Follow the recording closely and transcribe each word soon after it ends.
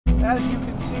as you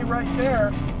can see right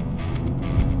there,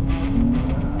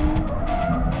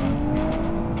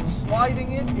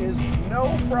 sliding it is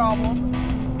no problem,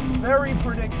 very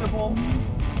predictable,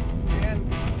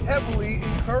 and heavily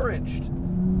encouraged.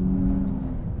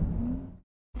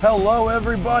 Hello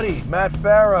everybody, Matt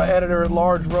Farah,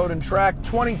 editor-at-large Road and Track,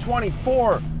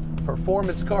 2024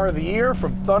 Performance Car of the Year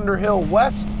from Thunderhill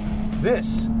West.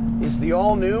 This is the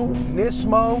all-new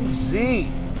Nismo Z.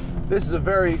 This is a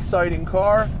very exciting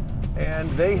car, and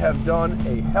they have done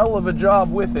a hell of a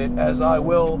job with it, as I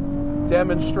will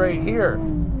demonstrate here.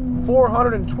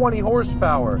 420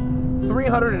 horsepower,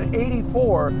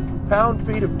 384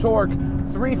 pound-feet of torque,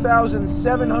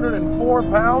 3,704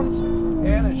 pounds,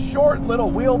 and a short little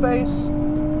wheelbase.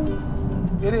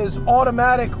 It is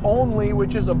automatic only,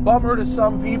 which is a bummer to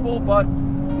some people, but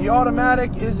the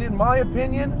automatic is, in my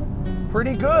opinion,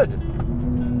 pretty good.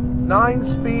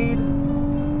 9-speed,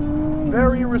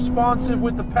 very responsive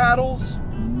with the paddles,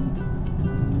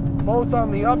 both on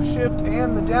the upshift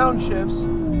and the downshifts.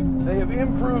 They have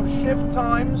improved shift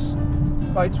times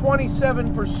by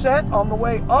 27% on the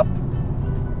way up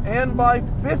and by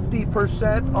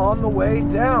 50% on the way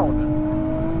down.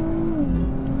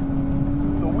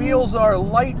 The wheels are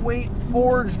lightweight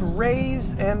forged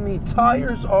rays, and the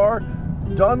tires are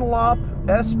Dunlop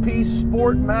SP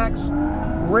Sport Max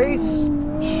Race,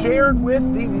 shared with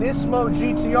the Nismo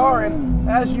GTR. And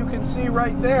as you can see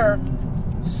right there,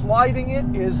 sliding it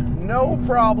is no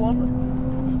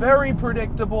problem, very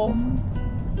predictable,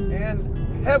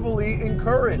 and heavily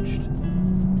encouraged.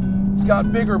 It's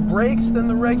got bigger brakes than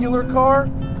the regular car.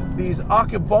 These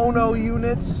Akebono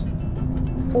units,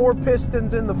 4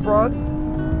 pistons in the front.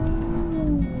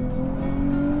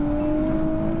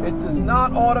 It does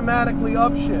not automatically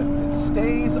upshift. It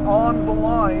stays on the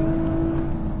line.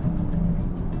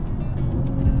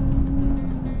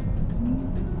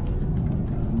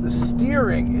 The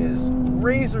steering is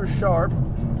razor sharp,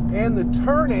 and the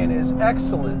turn-in is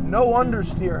excellent. No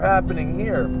understeer happening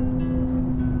here.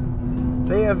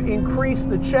 They have increased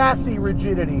the chassis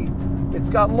rigidity. It's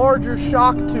got larger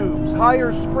shock tubes,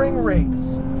 higher spring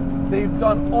rates. They've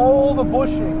done all the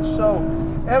bushing, so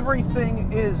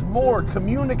everything is more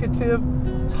communicative,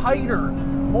 tighter,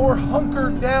 more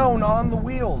hunkered down on the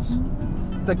wheels.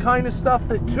 The kind of stuff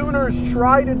that tuners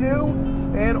try to do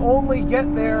and only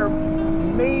get there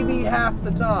maybe half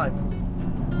the time.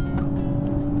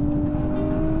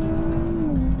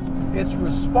 It's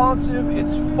responsive,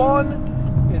 it's fun,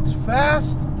 it's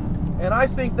fast, and I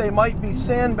think they might be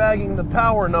sandbagging the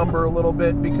power number a little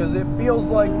bit because it feels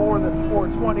like more than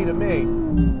 420 to me.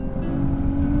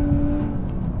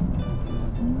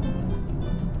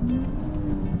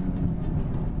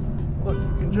 Look,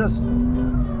 you can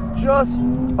just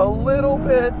a little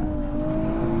bit.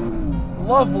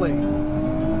 Lovely.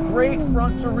 Great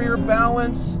front to rear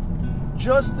balance.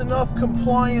 Just enough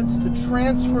compliance to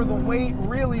transfer the weight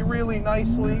really, really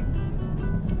nicely.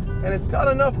 And it's got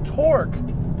enough torque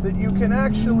that you can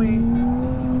actually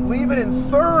leave it in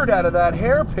third out of that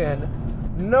hairpin,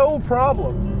 no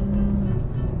problem.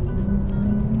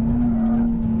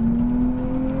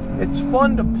 It's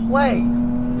fun to play.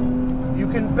 You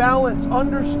can balance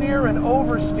understeer and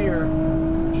oversteer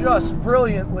just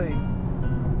brilliantly.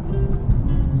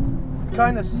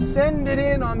 Kind of send it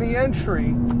in on the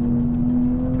entry,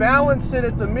 balance it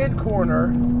at the mid-corner,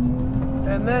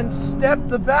 and then step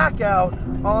the back out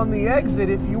on the exit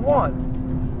if you want.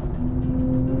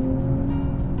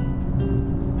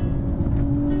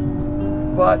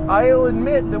 But I'll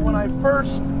admit that when I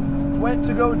first went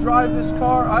to go drive this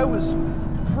car, I was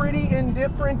pretty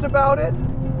indifferent about it.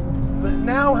 But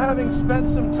now, having spent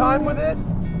some time with it,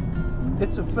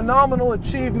 it's a phenomenal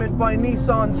achievement by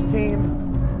Nissan's team.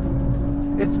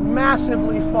 It's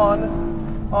massively fun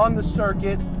on the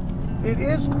circuit. It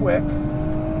is quick.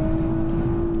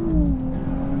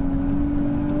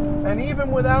 And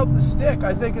even without the stick,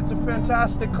 I think it's a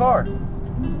fantastic car.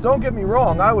 Don't get me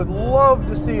wrong, I would love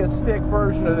to see a stick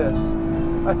version of this.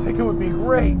 I think it would be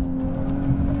great.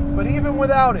 But even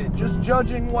without it, just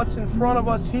judging what's in front of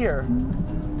us here,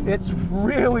 it's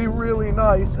really, really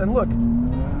nice. And look,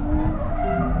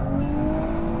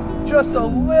 just a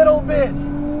little bit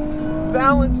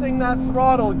balancing that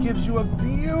throttle gives you a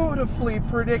beautifully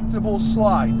predictable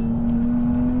slide.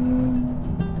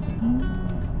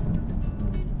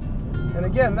 And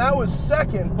again, that was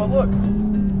second, but look,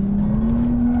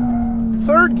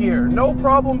 third gear, no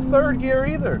problem third gear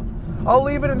either. I'll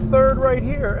leave it in third right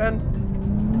here, and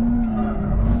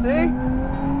see?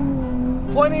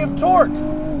 Plenty of torque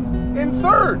in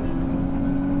third.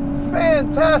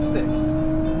 Fantastic.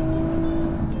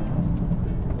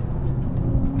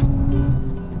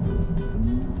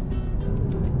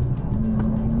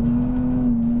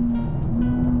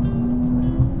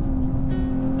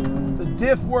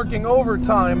 stiff working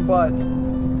overtime, but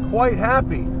quite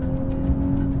happy.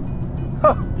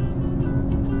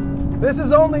 This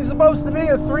is only supposed to be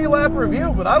a 3-lap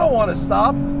review, but I don't want to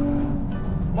stop.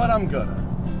 But I'm gonna.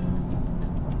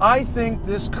 I think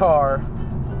this car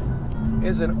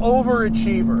is an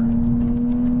overachiever.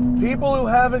 People who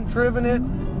haven't driven it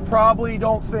probably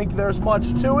don't think there's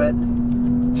much to it.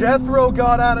 Jethro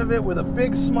got out of it with a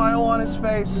big smile on his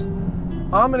face.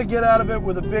 I'm gonna get out of it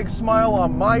with a big smile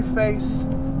on my face.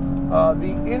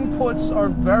 The inputs are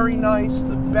very nice.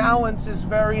 The balance is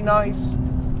very nice.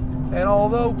 And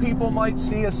although people might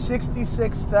see a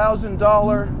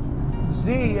 $66,000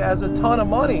 Z as a ton of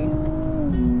money,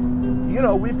 you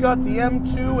know, we've got the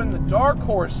M2 and the Dark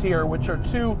Horse here, which are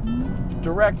two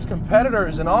direct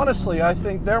competitors, and honestly, I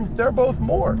think they're both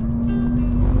more.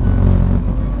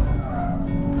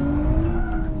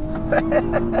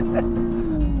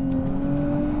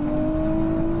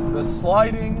 The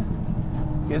sliding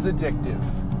is addictive.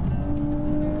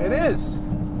 It is.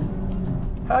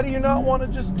 How do you not want to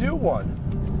just do one?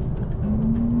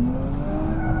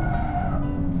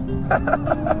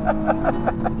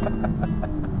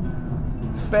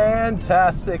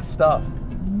 Fantastic stuff.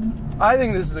 I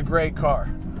think this is a great car.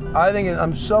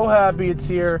 I'm so happy it's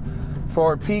here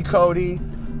for P. Cody.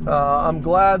 I'm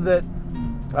glad that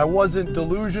I wasn't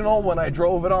delusional when I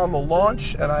drove it on the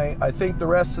launch, and I think the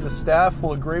rest of the staff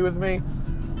will agree with me.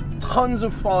 Tons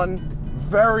of fun,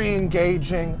 very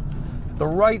engaging, the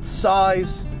right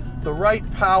size, the right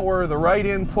power, the right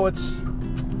inputs.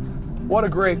 What a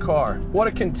great car. What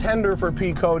a contender for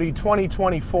P. Cody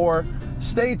 2024.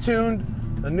 Stay tuned.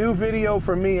 A new video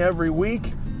from me every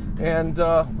week, and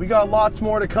we got lots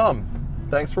more to come.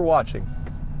 Thanks for watching.